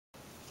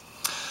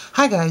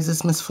Hi guys,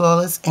 it's Miss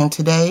Flawless, and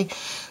today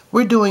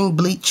we're doing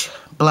Bleached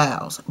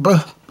Brows.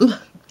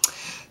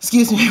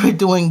 Excuse me, we're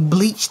doing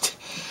Bleached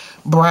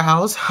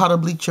Brows, how to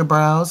bleach your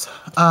brows.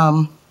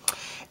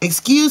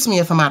 Excuse me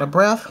if I'm out of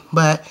breath,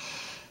 but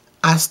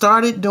I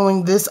started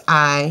doing this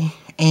eye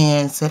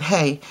and said,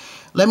 hey,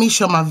 let me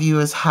show my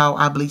viewers how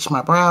I bleach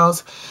my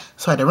brows.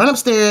 So I had to run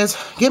upstairs,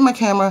 get my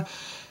camera,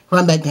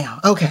 run back down.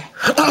 Okay.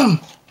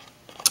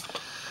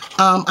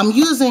 I'm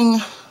using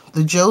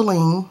the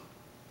Jolene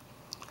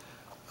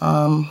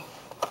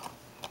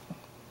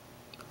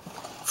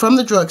from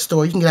the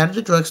drugstore. You can get out of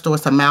the drugstore.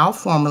 It's a mild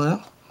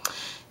formula.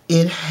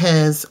 It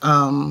has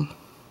aloe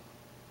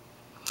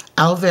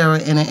vera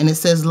in it, and it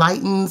says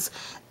lightens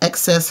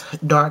excess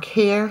dark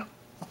hair.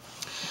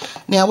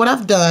 Now what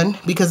I've done,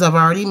 because I've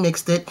already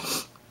mixed it,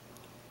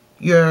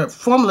 your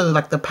formula,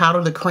 like the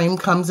powder, the cream,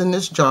 comes in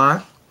this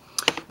jar.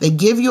 They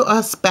give you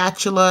a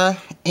spatula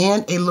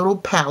and a little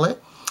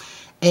palette,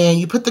 and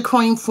you put the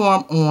cream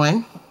form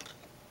on.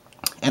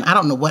 And I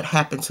don't know what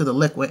happened to the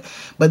liquid,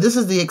 but this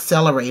is the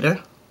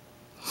accelerator.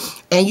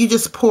 And you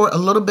just pour a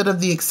little bit of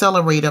the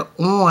accelerator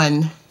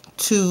on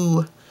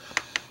to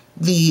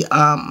the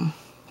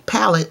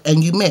palette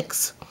and you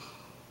mix.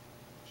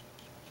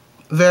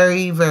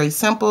 Very, very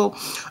simple.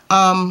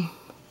 Back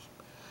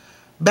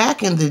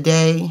in the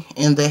day,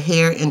 in the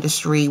hair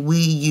industry, we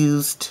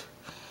used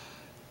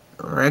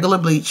regular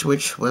bleach,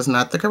 which was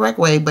not the correct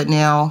way, but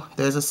now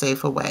there's a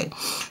safer way.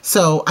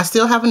 So I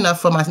still have enough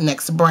for my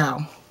next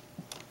brow.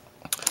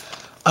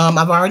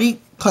 I've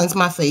already cleansed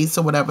my face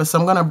or whatever, so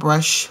I'm going to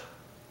brush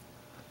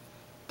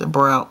the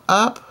brow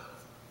up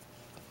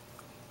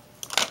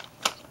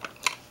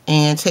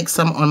and take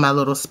some on my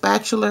little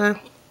spatula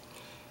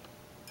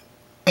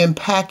and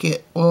pack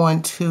it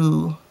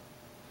onto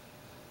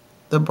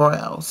the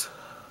brows.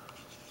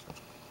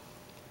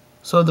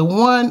 So the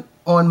one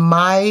on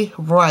my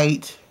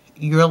right,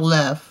 your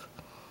left,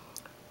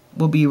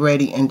 will be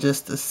ready in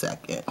just a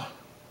second.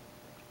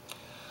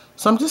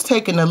 So I'm just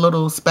taking a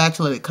little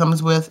spatula that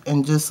comes with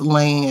and just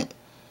laying it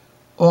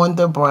on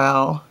the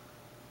brow,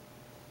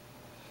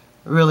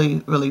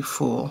 really, really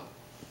full.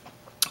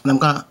 And I'm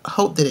going to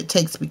hope that it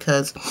takes,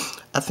 because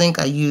I think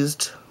I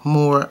used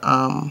more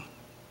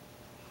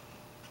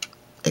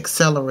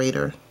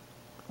accelerator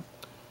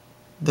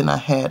than I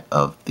had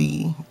of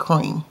the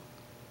cream.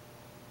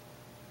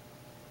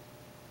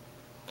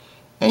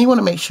 And you want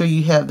to make sure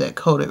you have that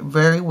coated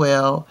very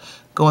well.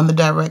 Go in the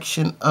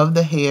direction of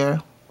the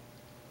hair.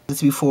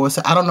 Before,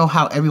 so I don't know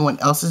how everyone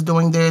else is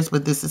doing theirs,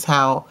 but this is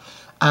how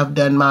I've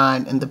done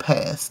mine in the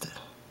past.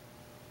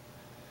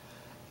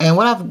 And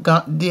what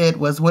I've did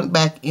was went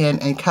back in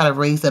and kind of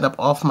raised that up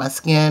off my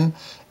skin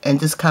and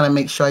just kind of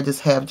make sure I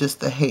just have just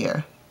the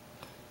hair.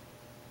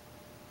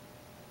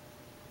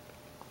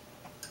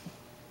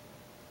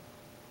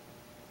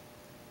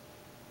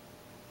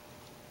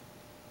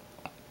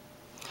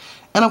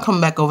 And I'm coming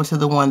back over to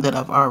the one that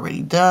I've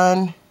already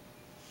done.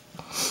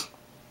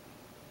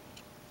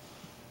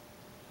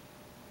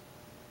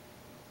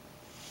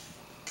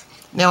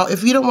 Now,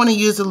 if you don't want to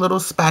use the little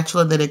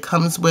spatula that it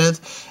comes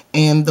with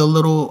and the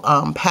little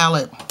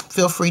palette,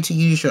 feel free to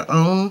use your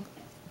own.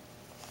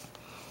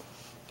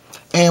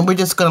 And we're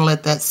just going to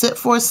let that sit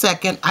for a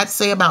second. I'd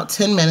say about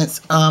 10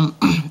 minutes.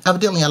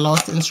 Evidently, I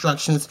lost the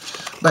instructions,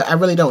 but I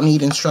really don't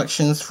need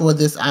instructions for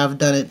this. I've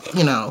done it,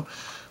 you know,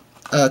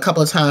 a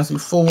couple of times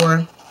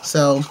before.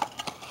 So,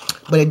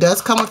 but it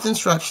does come with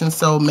instructions,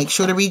 so make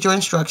sure to read your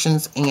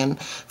instructions and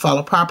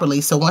follow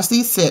properly. So once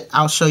these sit,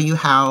 I'll show you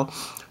how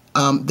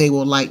they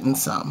will lighten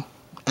some,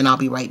 and I'll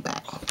be right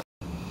back.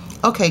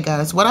 Okay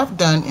guys, what I've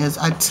done is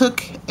I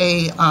took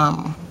a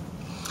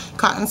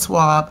cotton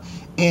swab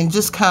and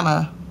just kind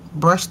of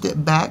brushed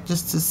it back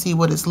just to see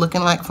what it's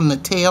looking like from the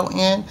tail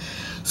end.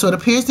 So it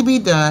appears to be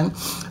done.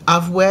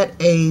 I've wet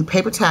a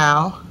paper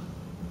towel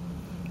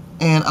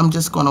and I'm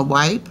just going to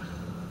wipe.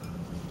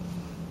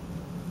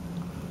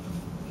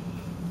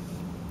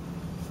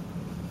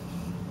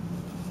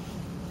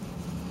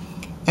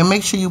 And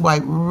make sure you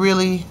wipe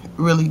really,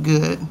 really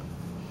good.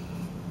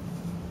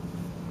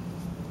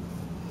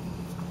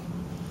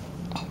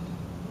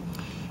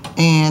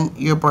 And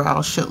your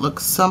brow should look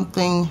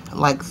something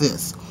like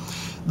this.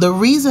 The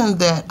reason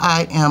that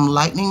I am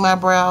lightening my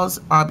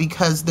brows are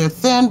because they're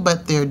thin,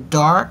 but they're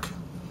dark,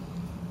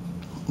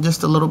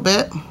 just a little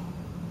bit.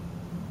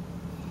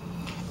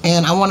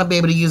 And I want to be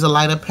able to use a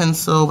lighter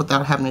pencil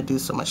without having to do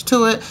so much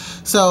to it.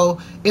 So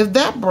if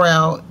that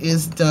brow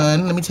is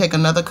done, let me take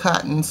another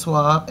cotton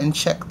swab and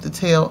check the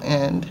tail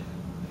end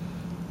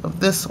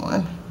of this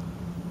one.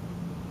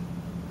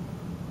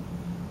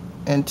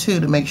 And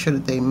two, to make sure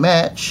that they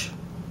match.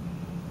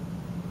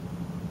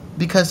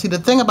 Because see, the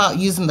thing about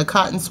using the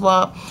cotton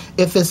swab,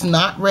 if it's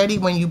not ready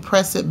when you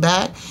press it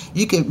back,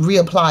 you can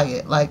reapply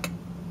it, like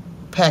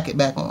pack it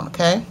back on,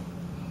 okay?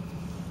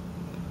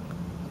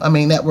 I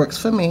mean, that works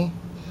for me.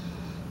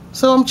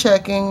 So I'm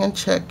checking and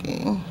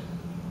checking.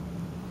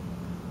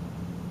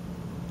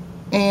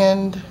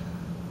 And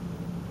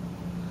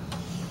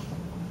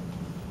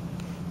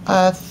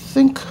I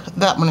think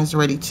that one is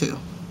ready too.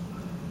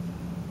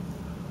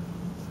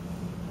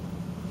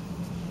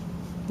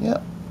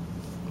 Yep,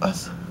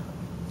 that's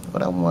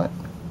what I want.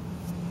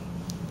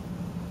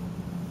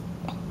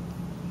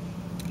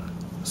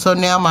 So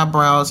now my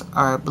brows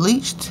are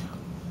bleached.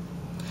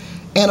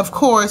 And of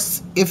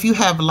course, if you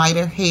have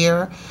lighter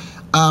hair,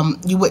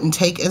 you wouldn't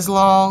take as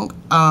long.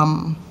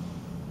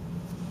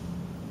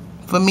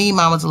 For me,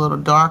 mine was a little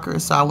darker,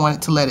 so I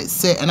wanted to let it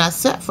sit. And I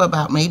sat for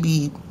about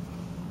maybe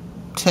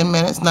 10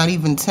 minutes, not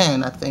even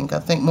 10, I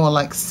think more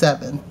like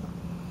 7.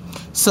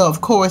 So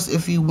of course,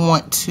 if you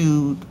want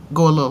to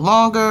go a little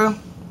longer,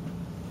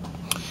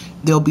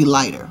 they'll be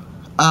lighter.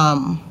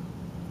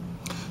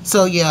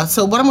 So yeah,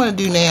 so what I'm going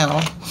to do now,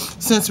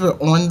 since we're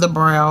on the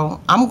brow,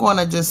 I'm going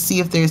to just see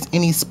if there's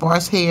any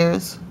sparse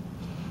hairs,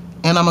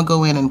 and I'm going to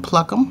go in and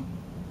pluck them.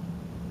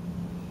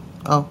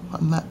 Oh,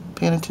 I'm not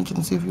paying attention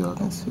to see if you all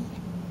can see.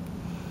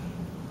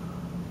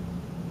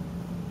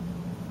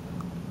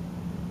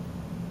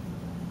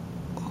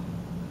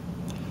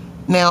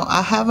 Now,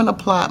 I haven't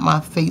applied my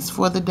face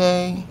for the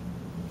day,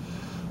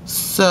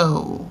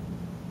 so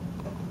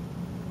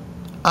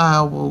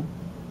I will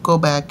go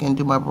back and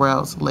do my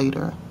brows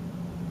later.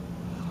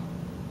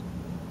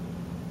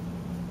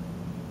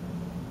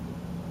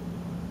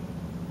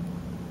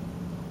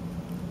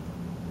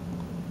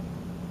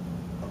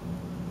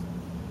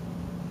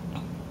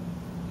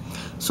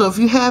 So if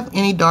you have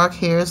any dark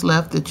hairs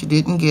left that you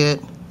didn't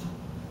get,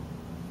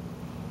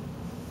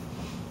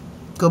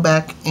 go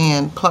back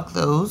and pluck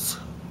those.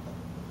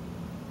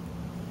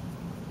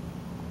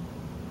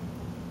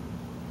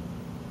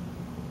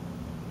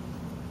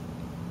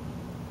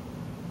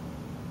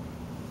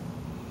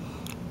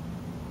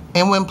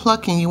 And when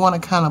plucking, you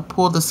want to kind of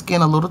pull the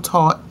skin a little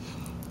taut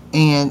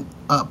and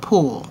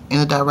pull in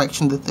the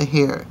direction that the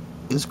hair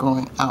is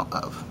growing out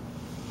of.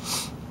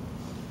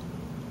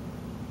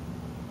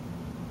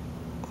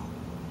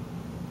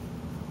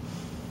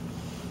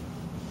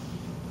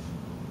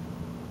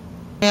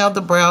 Now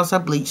the brows are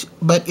bleached,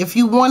 but if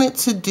you wanted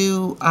to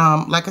do,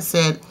 like I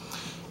said,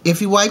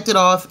 if you wiped it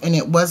off and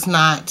it was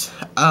not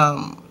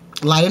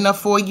light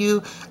enough for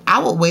you,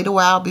 I would wait a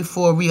while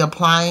before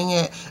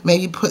reapplying it.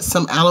 Maybe put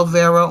some aloe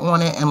vera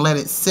on it and let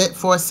it sit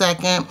for a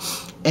second,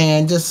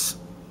 and just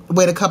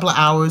wait a couple of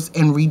hours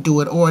and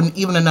redo it, or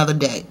even another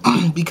day,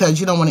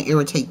 because you don't want to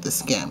irritate the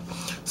skin.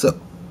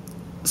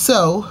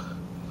 So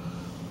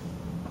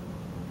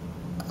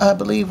I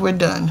believe we're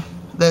done.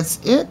 That's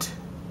it.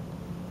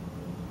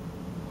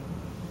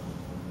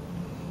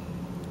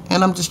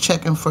 And I'm just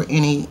checking for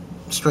any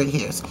straight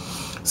hairs.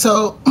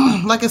 So,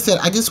 like I said,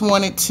 I just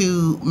wanted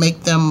to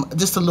make them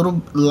just a little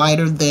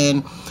lighter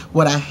than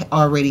what I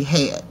already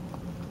had.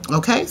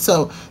 Okay,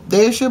 so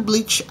there's your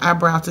bleach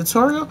eyebrow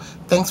tutorial.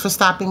 Thanks for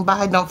stopping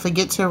by. Don't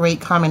forget to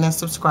rate, comment, and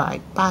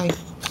subscribe. Bye.